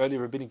 of the early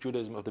Rabbinic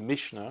Judaism of the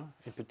Mishnah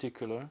in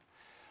particular,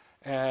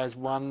 as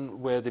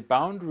one where the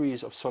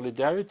boundaries of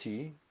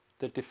solidarity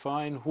that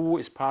define who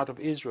is part of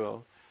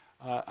Israel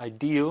are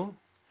ideal,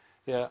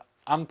 they are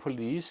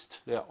unpoliced,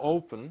 they are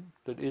open,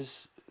 that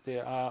is,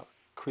 they are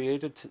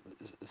created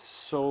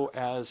so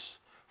as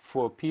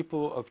for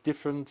people of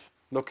different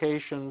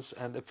locations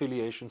and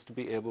affiliations to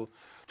be able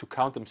to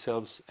count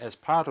themselves as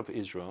part of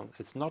Israel.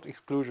 It's not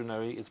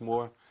exclusionary, it's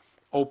more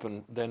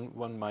open than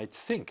one might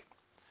think.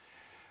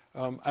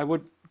 I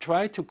would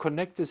try to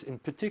connect this in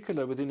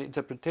particular with an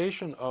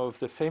interpretation of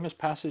the famous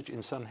passage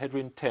in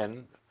Sanhedrin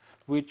 10,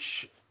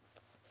 which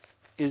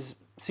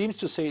seems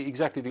to say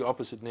exactly the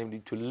opposite, namely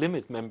to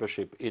limit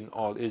membership in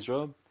all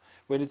Israel,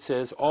 when it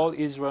says all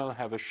Israel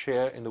have a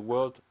share in the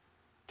world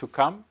to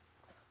come,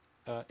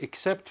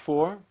 except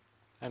for,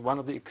 and one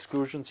of the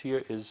exclusions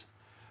here is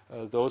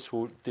those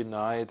who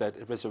deny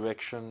that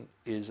resurrection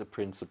is a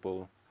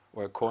principle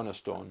or a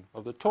cornerstone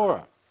of the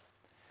Torah.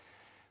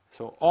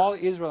 So all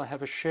Israel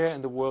have a share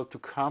in the world to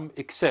come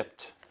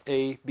except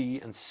A, B,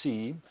 and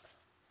C.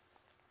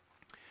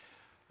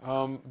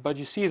 But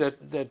you see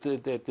that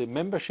the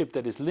membership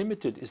that is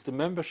limited is the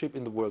membership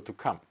in the world to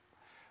come,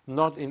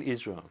 not in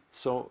Israel.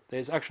 So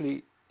there's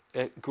actually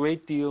a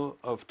great deal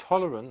of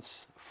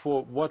tolerance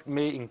for what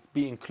may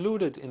be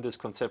included in this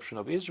conception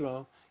of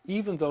Israel,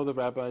 even though the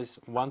rabbis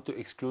want to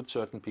exclude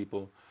certain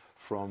people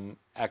from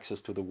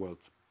access to the world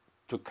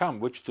to come,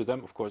 which to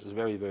them, of course, is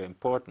very, very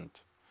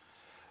important.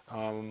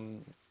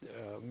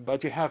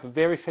 But you have a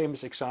very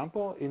famous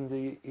example in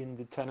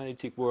the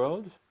Tannaitic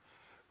world,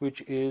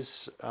 which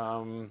is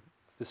the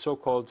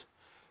so-called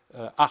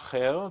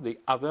Acher, the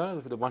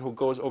other, the one who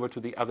goes over to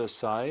the other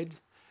side.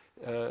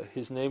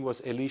 His name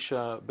was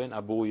Elisha ben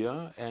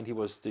Abuya, and he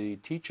was the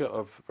teacher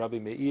of Rabbi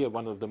Meir,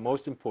 one of the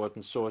most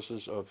important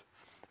sources of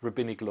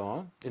rabbinic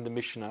law in the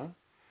Mishnah.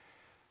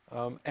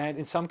 And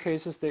in some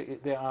cases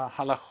there are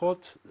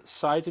halachot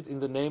cited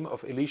in the name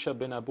of Elisha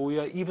ben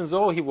Abuya, even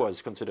though he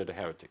was considered a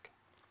heretic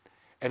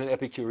and an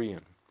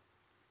Epicurean,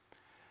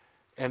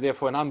 and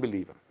therefore an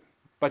unbeliever.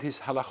 But his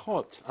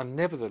halachot are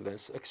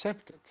nevertheless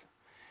accepted.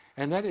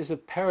 And that is a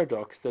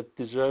paradox that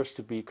deserves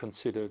to be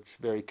considered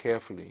very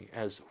carefully,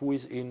 as who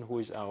is in, who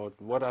is out,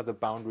 what are the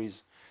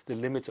boundaries, the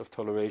limits of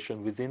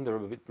toleration within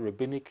the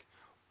rabbinic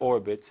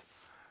orbit.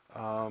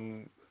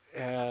 And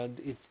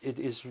it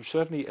is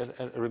certainly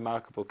a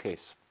remarkable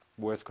case,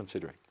 worth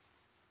considering.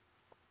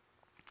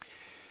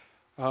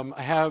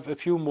 I have a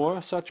few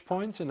more such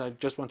points, and I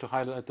just want to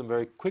highlight them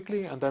very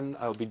quickly, and then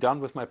I'll be done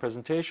with my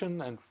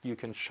presentation, and you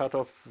can shut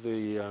off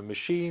the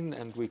machine,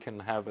 and we can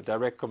have a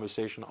direct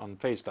conversation on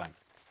FaceTime,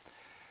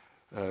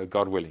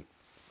 God willing.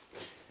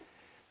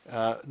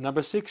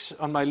 Number 6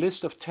 on my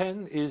list of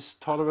 10 is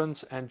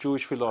tolerance and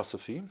Jewish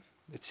philosophy.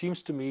 It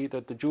seems to me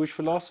that the Jewish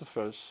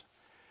philosophers,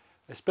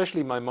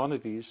 especially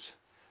Maimonides,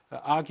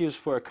 argues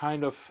for a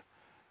kind of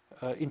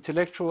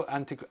intellectual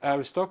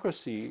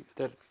aristocracy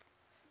that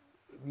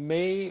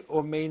may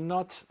or may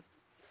not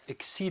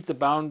exceed the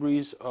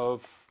boundaries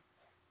of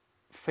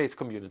faith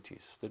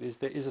communities. That is,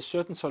 there is a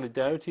certain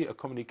solidarity, a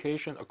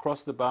communication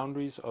across the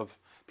boundaries of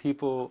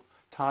people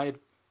tied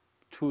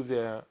to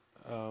their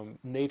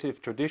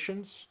native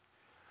traditions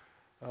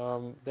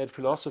that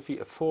philosophy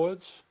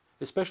affords,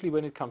 especially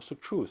when it comes to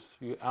truth.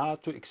 You are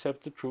to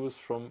accept the truth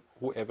from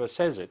whoever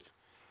says it,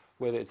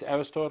 whether it's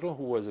Aristotle,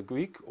 who was a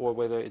Greek, or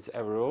whether it's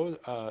Averroes,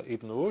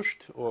 Ibn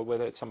Rushd, or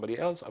whether it's somebody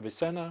else,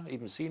 Avicenna,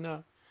 Ibn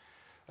Sina.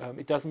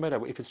 It doesn't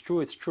matter. If it's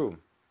true, it's true.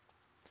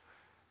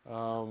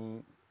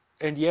 And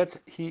yet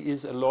he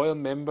is a loyal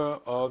member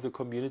of the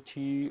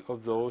community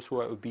of those who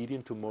are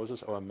obedient to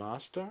Moses, our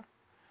master,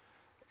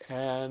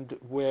 and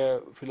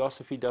where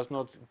philosophy does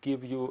not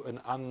give you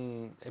an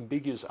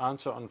unambiguous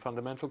answer on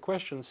fundamental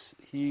questions,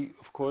 he,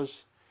 of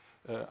course,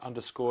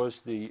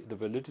 underscores the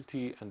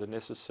validity and the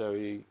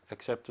necessary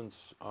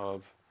acceptance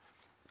of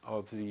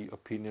of the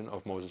opinion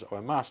of Moses,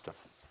 our master,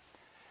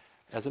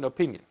 as an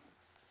opinion,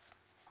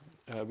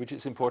 which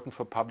is important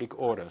for public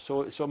order.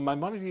 So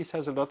Maimonides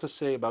has a lot to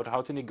say about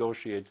how to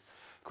negotiate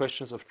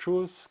questions of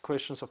truth,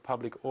 questions of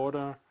public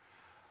order,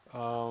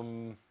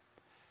 and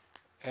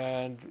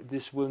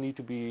this will need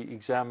to be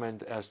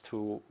examined as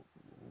to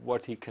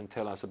what he can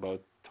tell us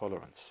about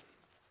tolerance.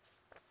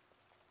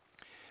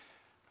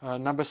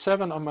 Number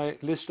 7 on my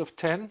list of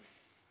 10,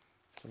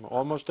 I'm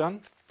almost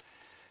done,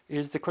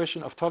 is the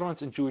question of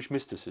tolerance in Jewish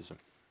mysticism.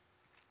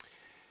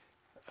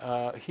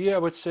 Here I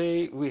would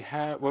say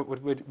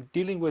what we're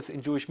dealing with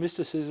in Jewish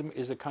mysticism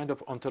is a kind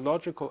of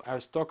ontological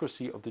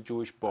aristocracy of the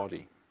Jewish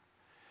body,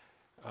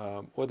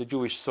 or the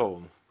Jewish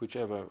soul,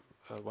 whichever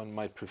one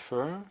might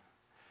prefer.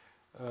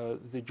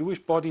 The Jewish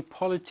body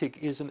politic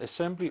is an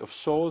assembly of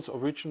souls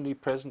originally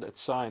present at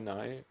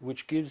Sinai,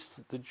 which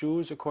gives the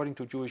Jews, according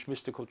to Jewish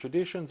mystical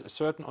traditions, a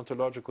certain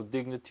ontological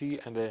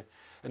dignity and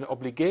an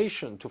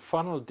obligation to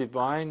funnel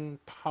divine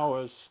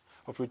powers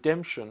of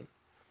redemption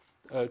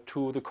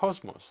to the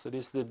cosmos. That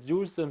is, the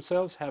Jews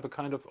themselves have a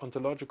kind of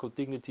ontological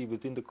dignity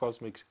within the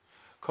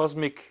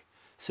cosmic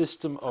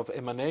system of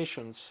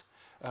emanations,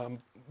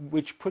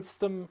 which puts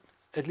them,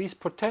 at least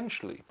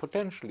potentially,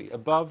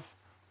 above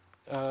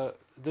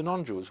the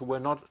non-Jews who were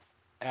not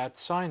at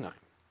Sinai.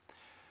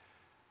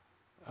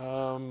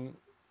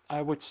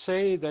 I would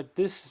say that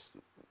this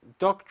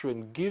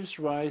doctrine gives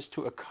rise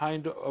to a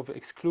kind of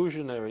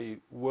exclusionary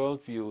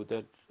worldview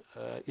that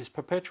is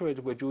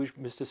perpetuated where Jewish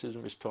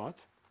mysticism is taught.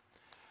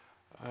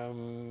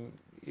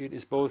 It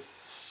is both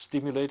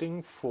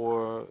stimulating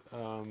for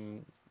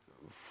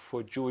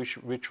Jewish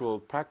ritual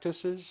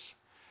practices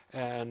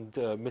and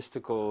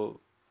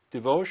mystical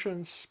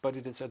devotions, but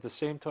it is at the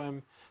same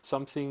time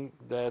something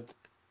that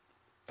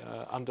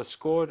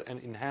underscored and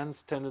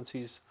enhanced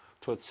tendencies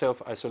towards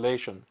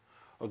self-isolation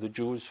of the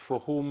Jews, for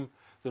whom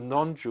the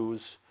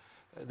non-Jews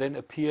then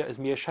appear as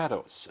mere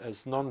shadows,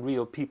 as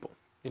non-real people.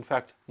 In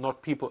fact,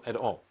 not people at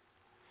all.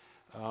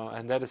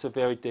 And that is a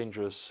very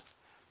dangerous,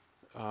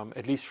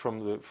 at least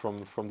from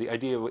the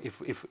idea,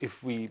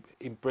 if we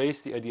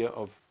embrace the idea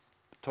of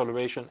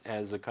toleration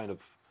as a kind of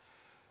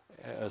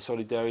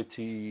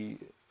solidarity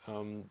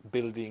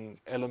building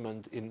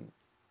element in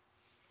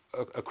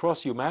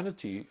across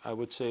humanity, I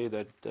would say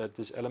that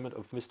this element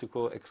of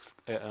mystical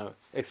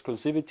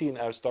exclusivity and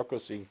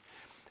aristocracy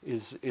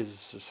is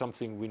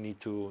something we need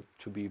to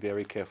be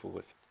very careful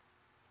with.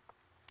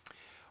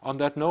 On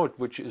that note,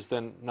 which is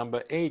then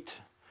number 8,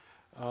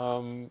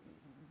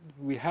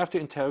 we have to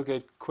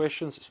interrogate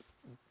questions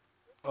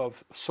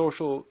of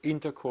social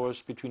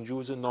intercourse between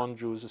Jews and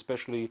non-Jews,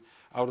 especially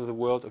out of the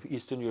world of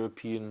Eastern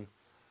European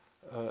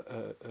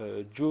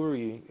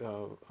Jewry.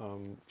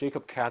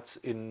 Jacob Katz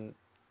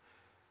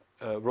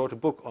wrote a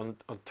book on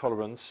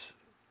tolerance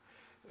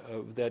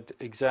that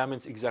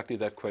examines exactly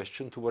that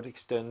question. To what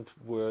extent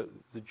were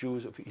the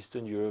Jews of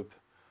Eastern Europe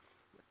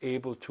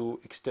able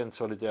to extend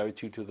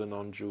solidarity to the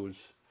non-Jews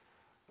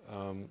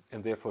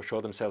and therefore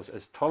show themselves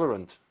as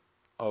tolerant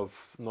of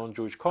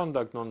non-Jewish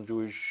conduct,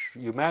 non-Jewish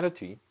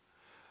humanity,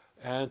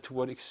 and to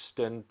what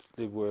extent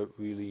they were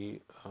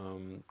really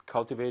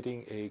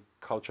cultivating a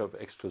culture of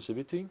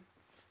exclusivity,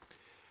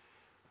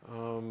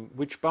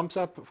 which bumps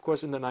up, of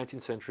course, in the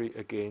 19th century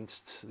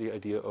against the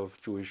idea of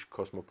Jewish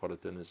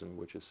cosmopolitanism,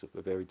 which is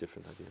a very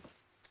different idea.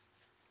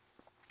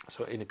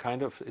 So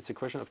it's a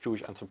question of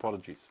Jewish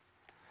anthropologies.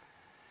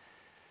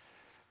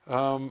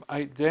 In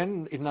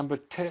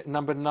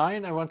number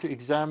 9, I want to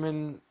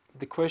examine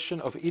the question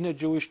of inner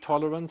Jewish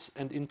tolerance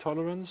and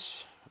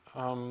intolerance.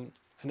 An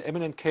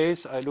eminent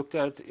case I looked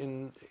at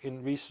in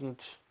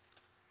recent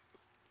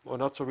or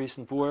not so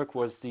recent work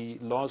was the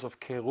laws of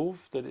Keruv,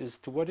 that is,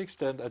 to what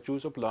extent are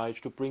Jews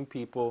obliged to bring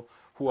people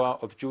who are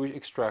of Jewish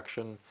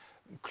extraction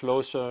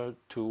closer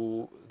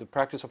to the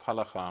practice of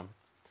halakha.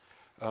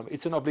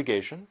 It's an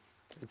obligation,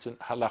 it's a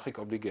halachic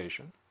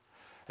obligation.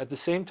 At the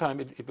same time,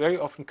 it very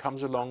often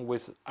comes along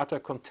with utter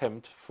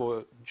contempt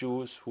for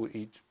Jews who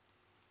eat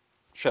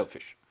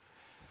shellfish.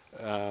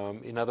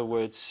 In other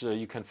words,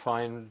 you can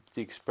find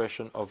the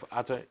expression of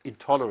utter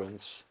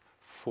intolerance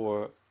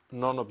for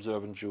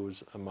non-observant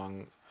Jews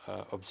among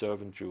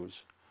observant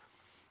Jews.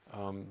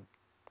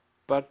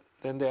 But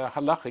then there are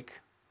halachic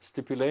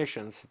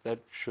stipulations that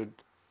should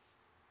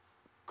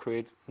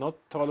create not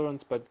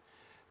tolerance, but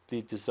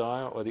the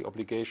desire or the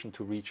obligation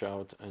to reach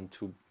out and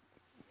to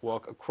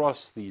walk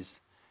across these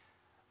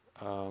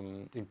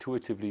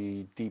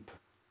intuitively deep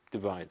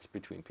divides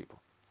between people.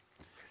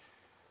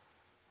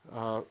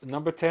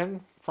 Number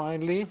 10,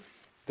 finally,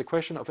 the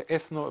question of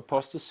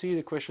ethno-apostasy,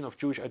 the question of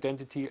Jewish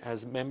identity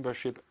as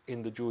membership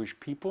in the Jewish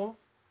people,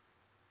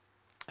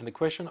 and the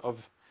question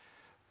of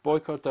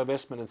boycott,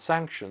 divestment, and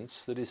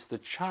sanctions, that is the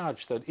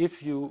charge that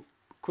if you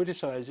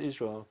criticize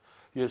Israel,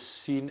 you're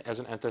seen as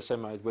an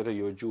anti-Semite, whether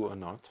you're a Jew or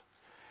not.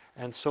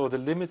 And so the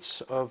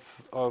limits of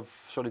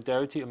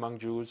solidarity among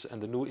Jews and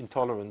the new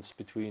intolerance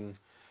between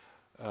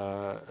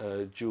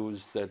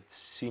Jews that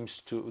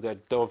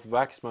Dov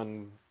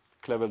Waxman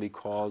cleverly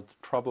called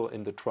trouble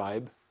in the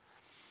tribe,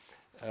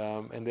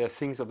 And there are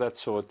things of that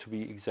sort to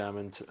be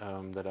examined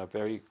that are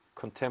very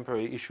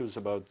contemporary issues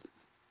about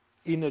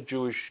inner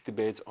Jewish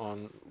debates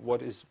on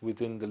what is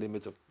within the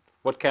limits of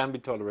what can be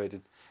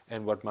tolerated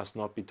and what must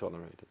not be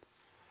tolerated.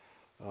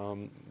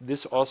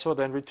 This also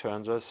then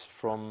returns us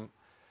from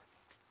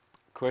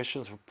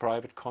questions of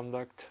private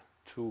conduct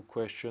to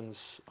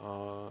questions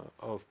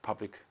of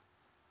public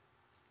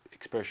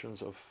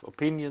expressions of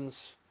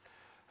opinions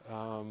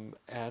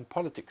and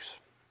politics,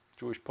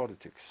 Jewish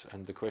politics,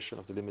 and the question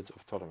of the limits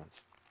of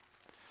tolerance.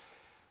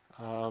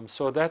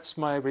 So that's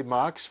my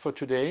remarks for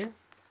today.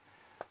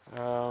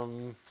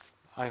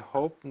 I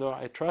hope, no,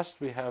 I trust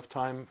we have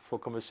time for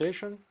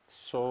conversation.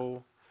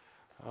 So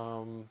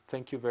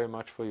thank you very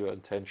much for your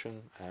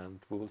attention, and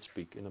we will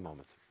speak in a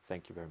moment.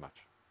 Thank you very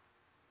much.